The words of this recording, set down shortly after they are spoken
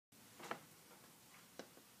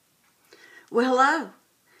Well, hello.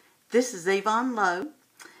 This is Yvonne Lowe,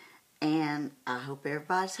 and I hope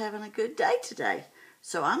everybody's having a good day today.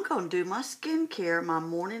 So I'm going to do my skincare, my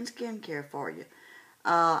morning skincare for you.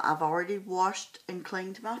 I've already washed and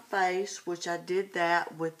cleaned my face, which I did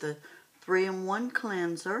that with the 3-in-1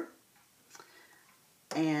 cleanser.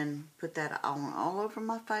 And put that on all over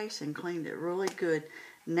my face and cleaned it really good.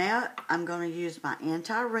 Now I'm going to use my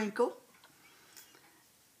anti-wrinkle.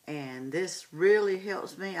 And this really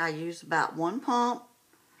helps me. I use about 1 pump.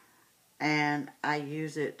 And I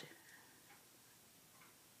use it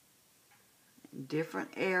in different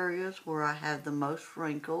areas where I have the most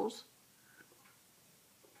wrinkles.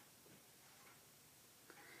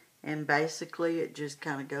 And basically it just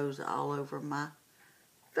kind of goes all over my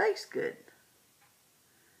face good.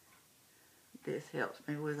 This helps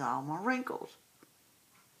me with all my wrinkles.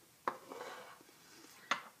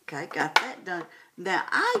 Okay, got that done. Now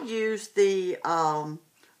I use the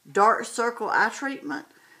dark circle eye treatment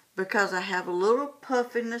because I have a little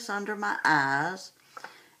puffiness under my eyes.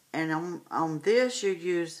 And on this you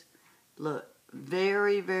use, look,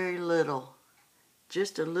 very, very little.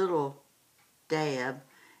 Just a little dab.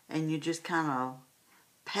 And you just kind of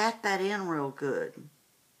pat that in real good.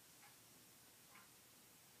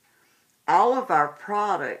 All of our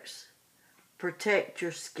products protect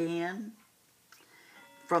your skin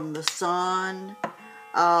from the sun,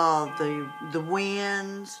 the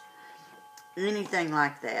winds, anything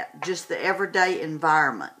like that. Just the everyday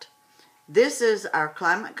environment. This is our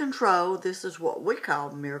climate control. This is what we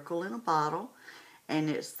call Miracle in a Bottle. And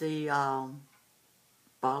it's the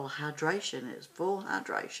bottle of hydration. It's full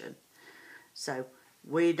hydration. So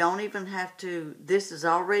we don't even have to, this is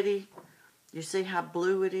already, you see how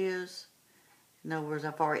blue it is? In other words,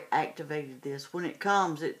 I've already activated this. When it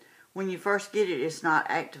comes, when you first get it, it's not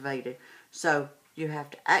activated. So you have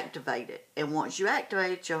to activate it. And once you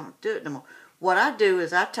activate it, you don't do it no more. What I do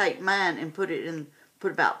is I take mine and put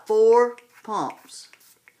about 4 pumps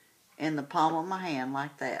in the palm of my hand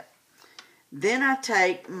like that. Then I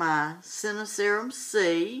take my Serum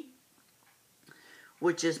C,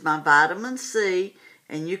 which is my vitamin C,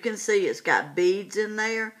 and you can see it's got beads in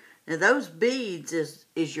there. Now those beads is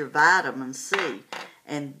your vitamin C,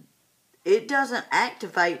 and it doesn't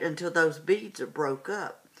activate until those beads are broke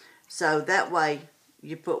up. So that way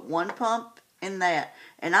you put 1 pump in that,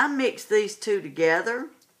 and I mix these two together,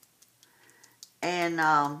 and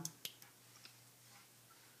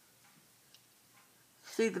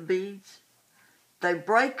see the beads? They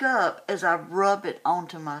break up as I rub it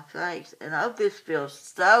onto my face, and oh, this feels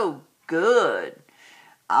so good.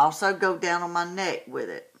 I also go down on my neck with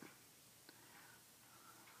it.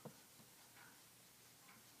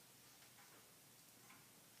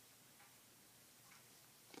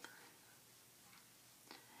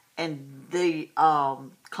 And the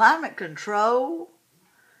climate control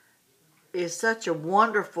is such a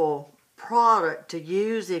wonderful product to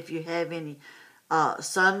use if you have any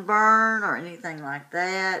sunburn or anything like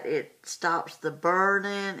that. It stops the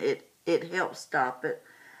burning. It helps stop it.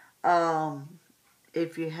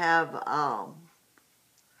 If you have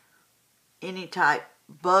any type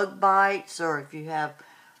bug bites, or if you have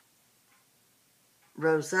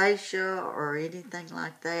rosacea or anything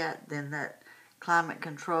like that, then that climate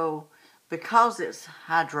control, because it's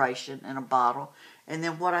hydration in a bottle. And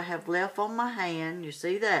then what I have left on my hand, you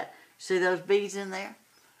see that? See those beads in there?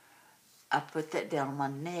 I put that down on my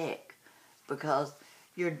neck, because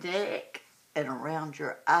your neck and around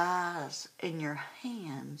your eyes and your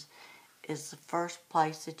hands is the first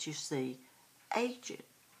place that you see aging.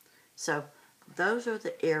 So those are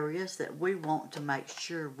the areas that we want to make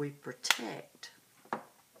sure we protect.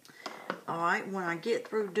 Alright, when I get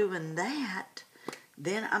through doing that,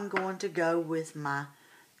 then I'm going to go with my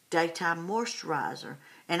daytime moisturizer.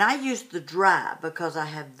 And I use the dry because I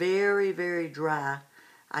have very, very dry.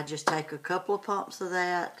 I just take a couple of pumps of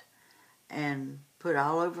that and put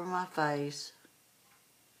all over my face.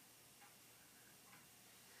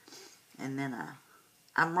 And then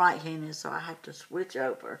I'm right-handed, so I have to switch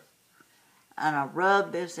over. And I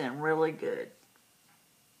rub this in really good.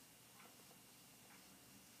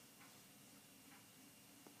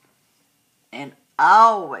 And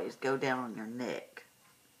always go down on your neck.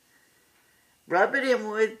 Rub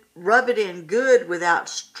it in good without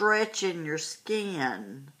stretching your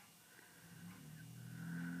skin.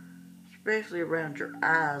 Especially around your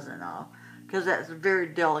eyes and all, because that's a very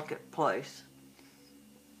delicate place.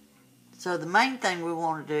 So the main thing we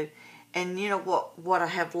want to do, and you know what I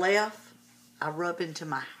have left, I rub into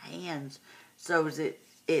my hands so that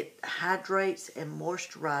it hydrates and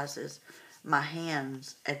moisturizes my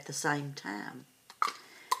hands at the same time.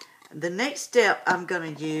 The next step I'm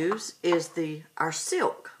going to use is our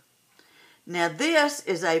silk. Now this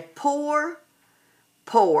is a pore,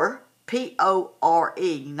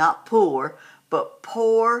 P-O-R-E, not pour, but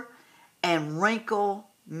pore and wrinkle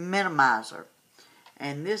minimizer.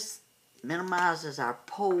 And this minimizes our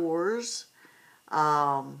pores.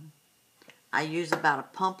 I use about a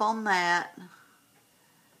pump on that.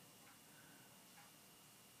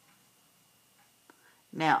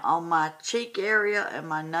 Now on my cheek area and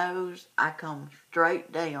my nose, I come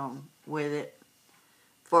straight down with it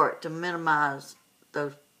for it to minimize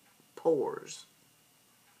those pores.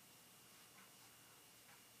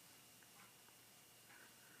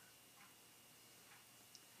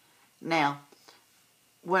 Now,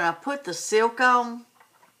 when I put the silk on,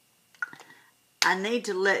 I need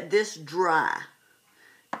to let this dry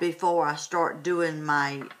before I start doing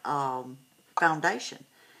my foundation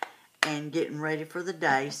and getting ready for the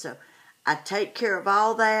day. So I take care of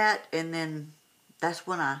all that, and then that's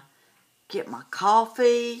when I get my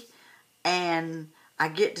coffee, and I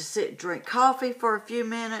get to sit and drink coffee for a few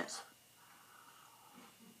minutes.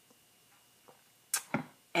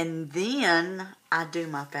 And then I do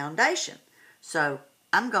my foundation. So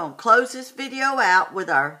I'm going to close this video out with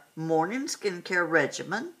our morning skincare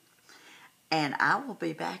regimen. And I will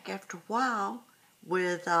be back after a while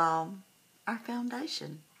with our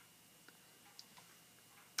foundation.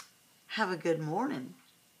 Have a good morning.